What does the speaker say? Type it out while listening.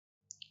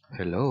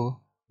Hello,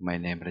 my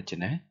name is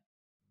Rachana.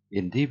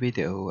 In this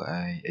video,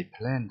 I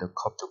explain the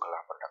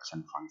cobb-douglas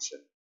production function.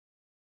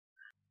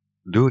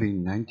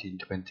 During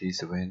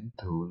 1927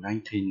 to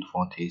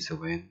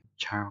 1947,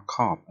 Charles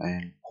Cobb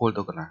and Paul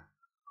Douglas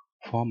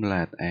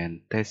formulated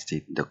and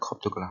tested the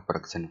cobb-douglas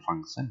production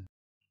function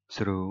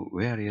through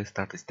various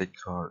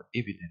statistical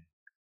evidence.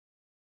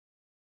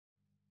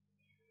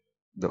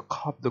 The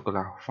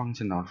cobb-douglas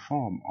functional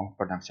form of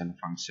production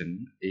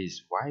function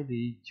is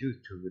widely used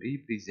to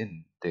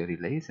represent the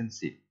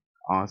relationship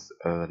of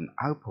an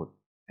output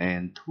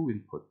and two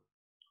inputs.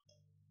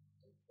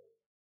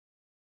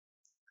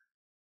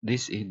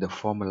 This is the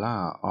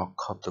formula of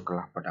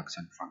cobb-douglas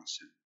production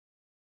function.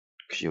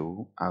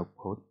 Q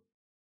output,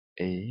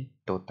 A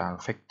total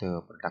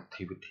factor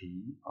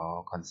productivity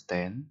or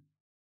constant,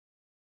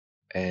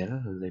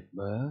 L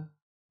labor,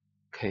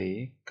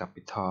 K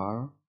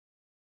capital,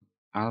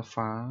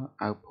 alpha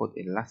output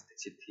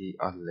elasticity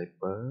of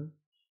labor,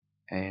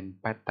 and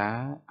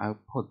beta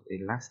output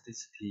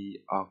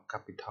elasticity of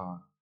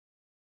capital.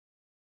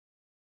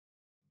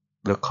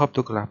 The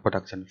cobb-douglas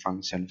production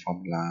function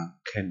formula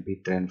can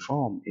be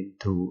transformed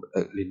into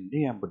a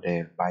linear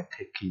model by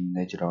taking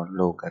natural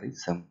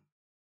logarithm.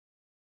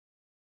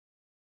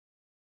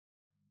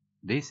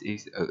 This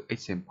is an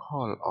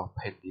example of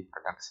petty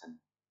production.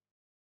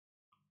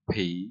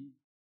 P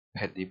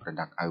petty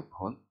product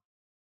output,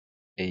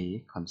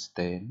 A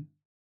constant,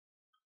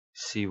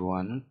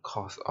 C1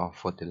 cost of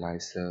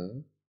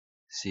fertilizer,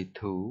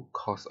 C2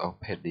 cost of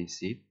paddy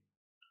seed,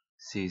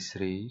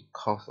 C3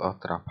 cost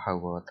of truck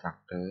power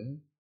tractor,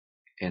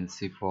 and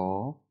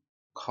C4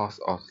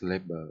 cost of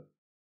labor.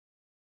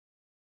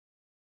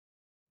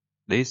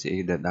 This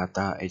is the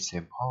data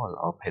example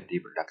of petty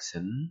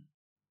production.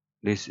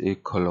 This is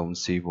column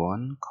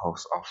C1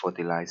 cost of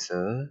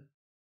fertilizer.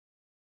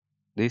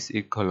 This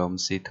is column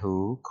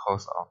C2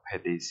 cost of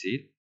paddy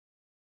seed.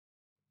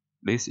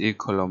 This is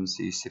column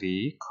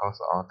C3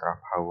 cost of truck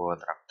power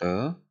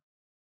tractor.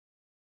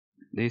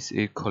 This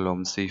is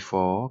column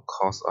C4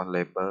 cost of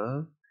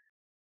labor.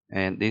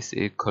 And this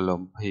is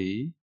column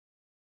P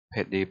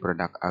paddy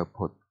product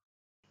output.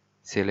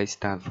 Select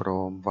start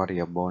from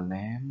variable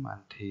name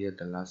until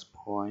the last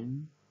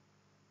point.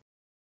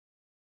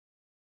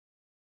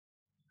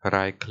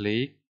 Right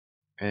click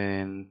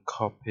and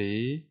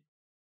copy.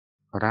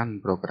 Run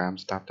program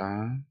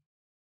Stata.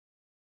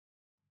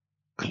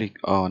 Click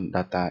on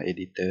data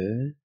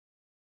editor.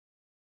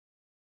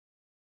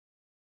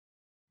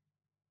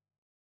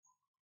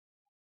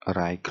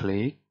 Right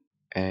click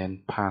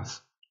and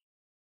pass.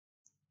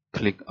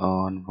 Click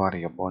on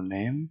variable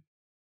name.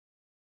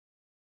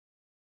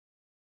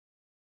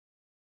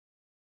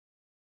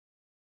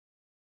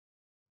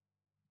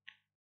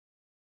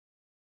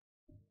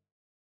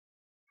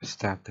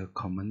 Start the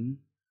command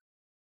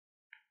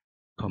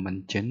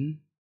chain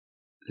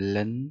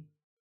len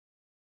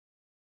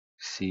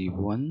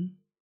C1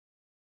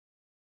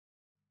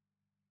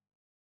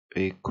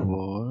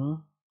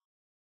 equal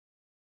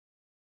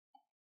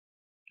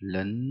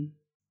len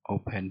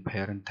open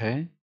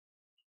parenthesis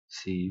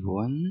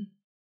C1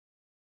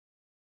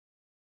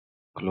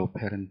 close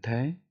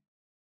parenthesis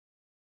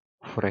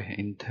fresh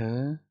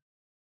enter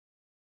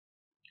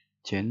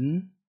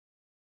chain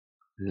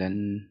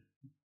len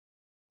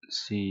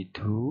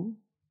C2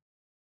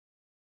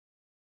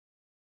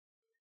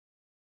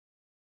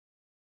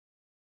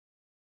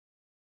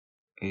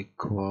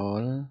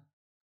 equal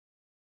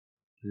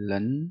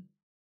len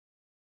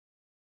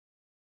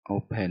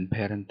open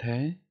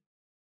parenthesis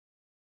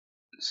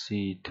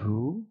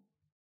C2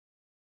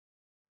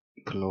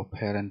 close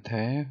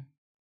parenthesis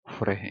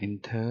fresh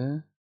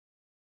enter.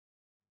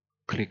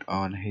 Click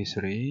on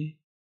history.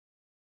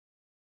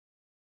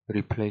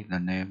 Replace the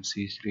name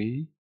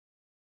C3.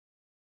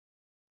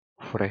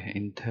 Fresh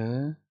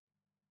enter.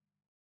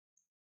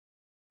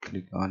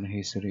 Click on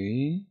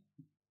history.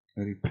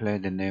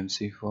 Replace the name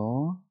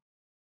C4.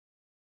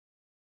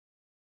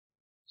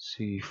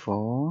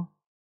 C4.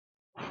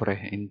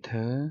 Fresh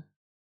enter.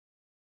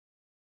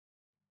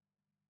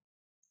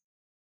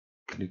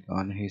 Click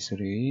on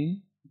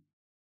history.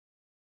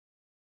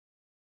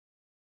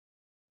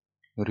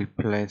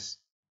 Replace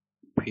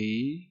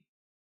P.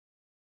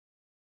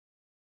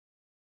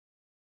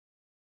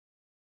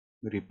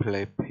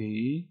 Replace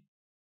P.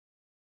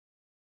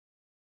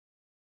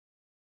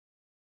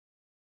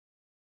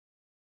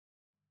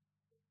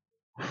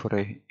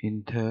 Fresh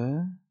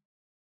enter.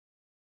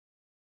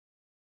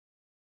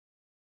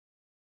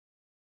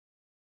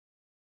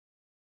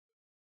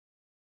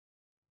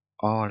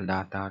 All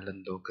data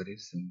learn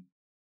logarithm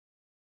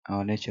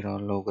or natural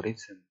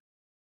logarithm.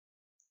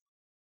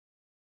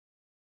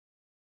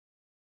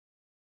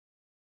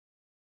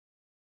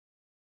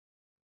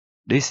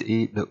 This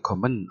is the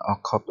command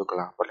of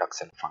cobb-douglas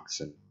production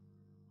function.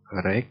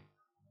 Rect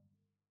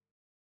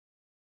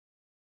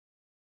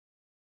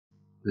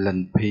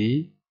len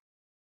P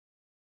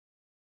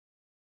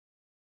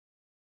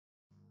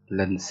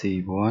len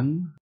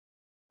C1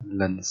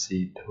 len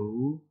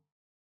C2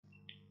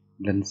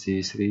 len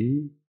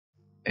C3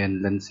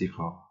 and len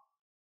C4.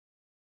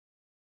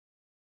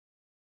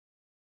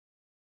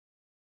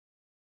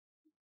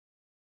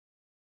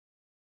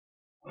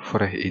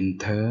 fresh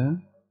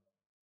inter.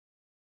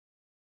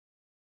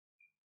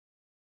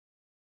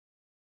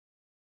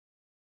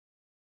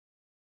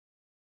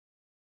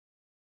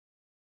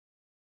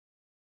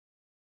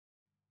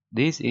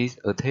 This is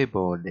a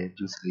table that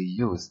usually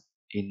used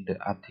in the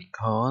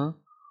article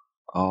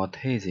or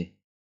thesis.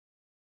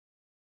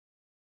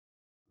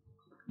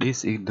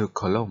 This is the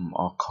column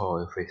or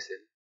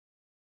coefficient,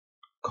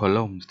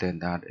 column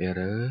standard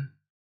error,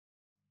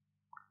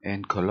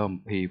 and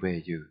column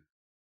p-value.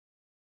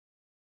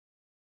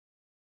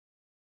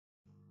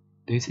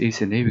 This is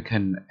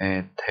significant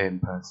at 10%,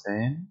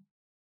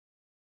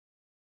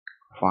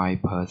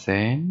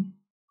 5%,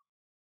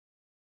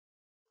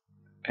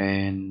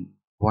 and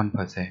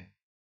 1%.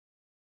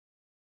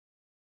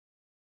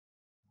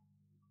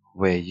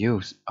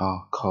 Values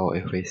are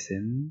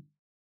coefficient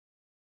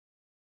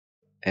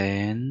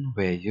and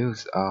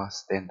values are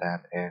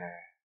standard error.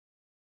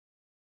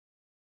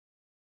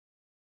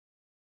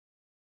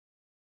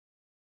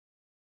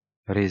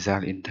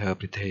 Result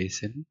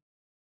interpretation.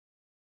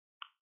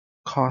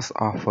 Cost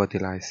of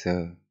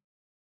fertilizer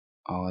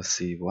or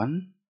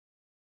C1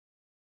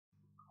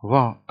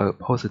 was a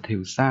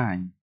positive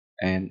sign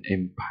and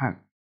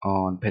impact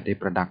on petty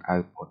product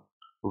output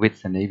with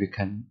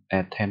significant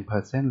at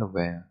 10%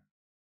 level,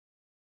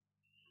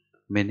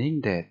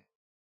 meaning that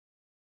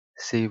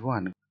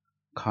C1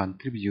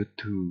 contribute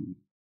to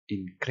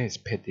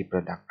increased petty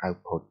product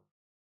output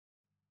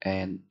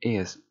and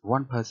is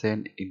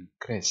 1%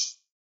 increase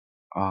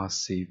or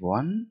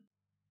C1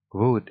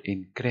 would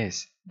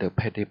increase the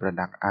petty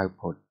product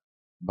output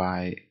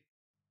by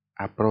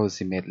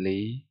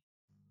approximately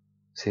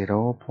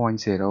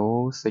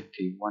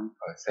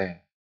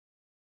 0.061%.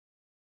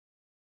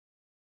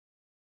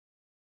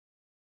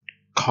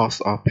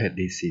 Cost of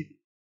petty seed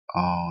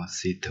or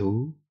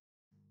C2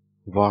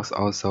 was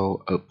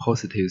also a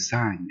positive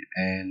sign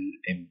and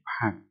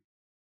impact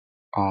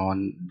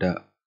on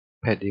the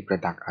petty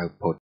product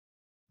output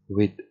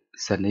with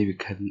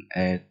significant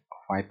at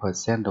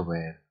 5%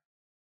 level.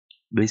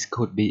 This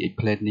could be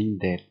explaining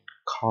that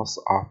cost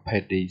of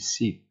paddy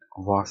seed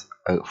was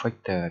a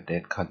factor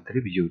that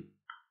contributed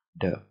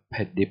the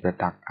paddy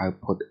product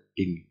output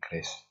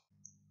increase.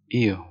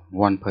 If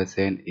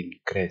 1%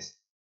 increase,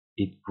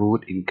 it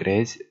would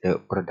increase the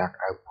product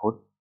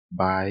output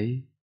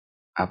by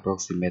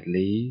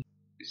approximately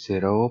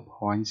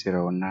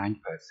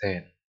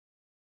 0.09%.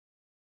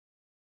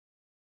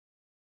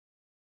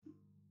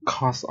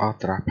 Cost of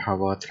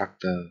power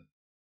tractor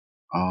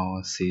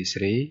or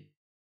C3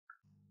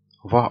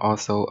 was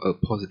also a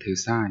positive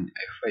sign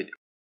effect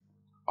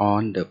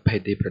on the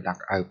petty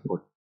product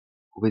output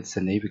with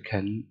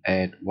significant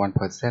at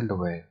 1%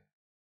 level.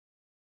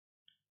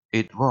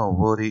 It was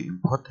very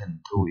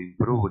important to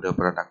improve the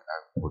product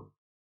output,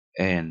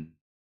 and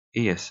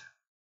yes,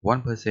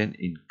 1%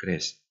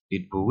 increase,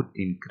 it would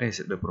increase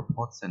the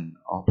proportion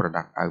of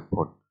product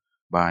output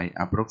by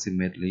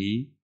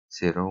approximately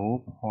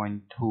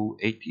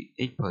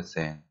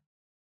 0.288%.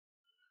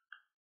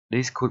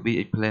 This could be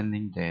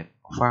explaining that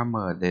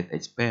farmers that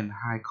expend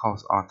high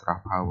cost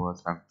ultra power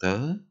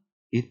tractor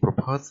is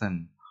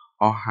proportion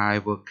or high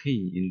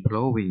working in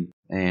plowing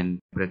and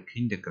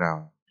breaking the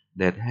ground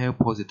that have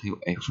positive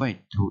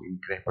effect to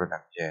increase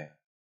product yield.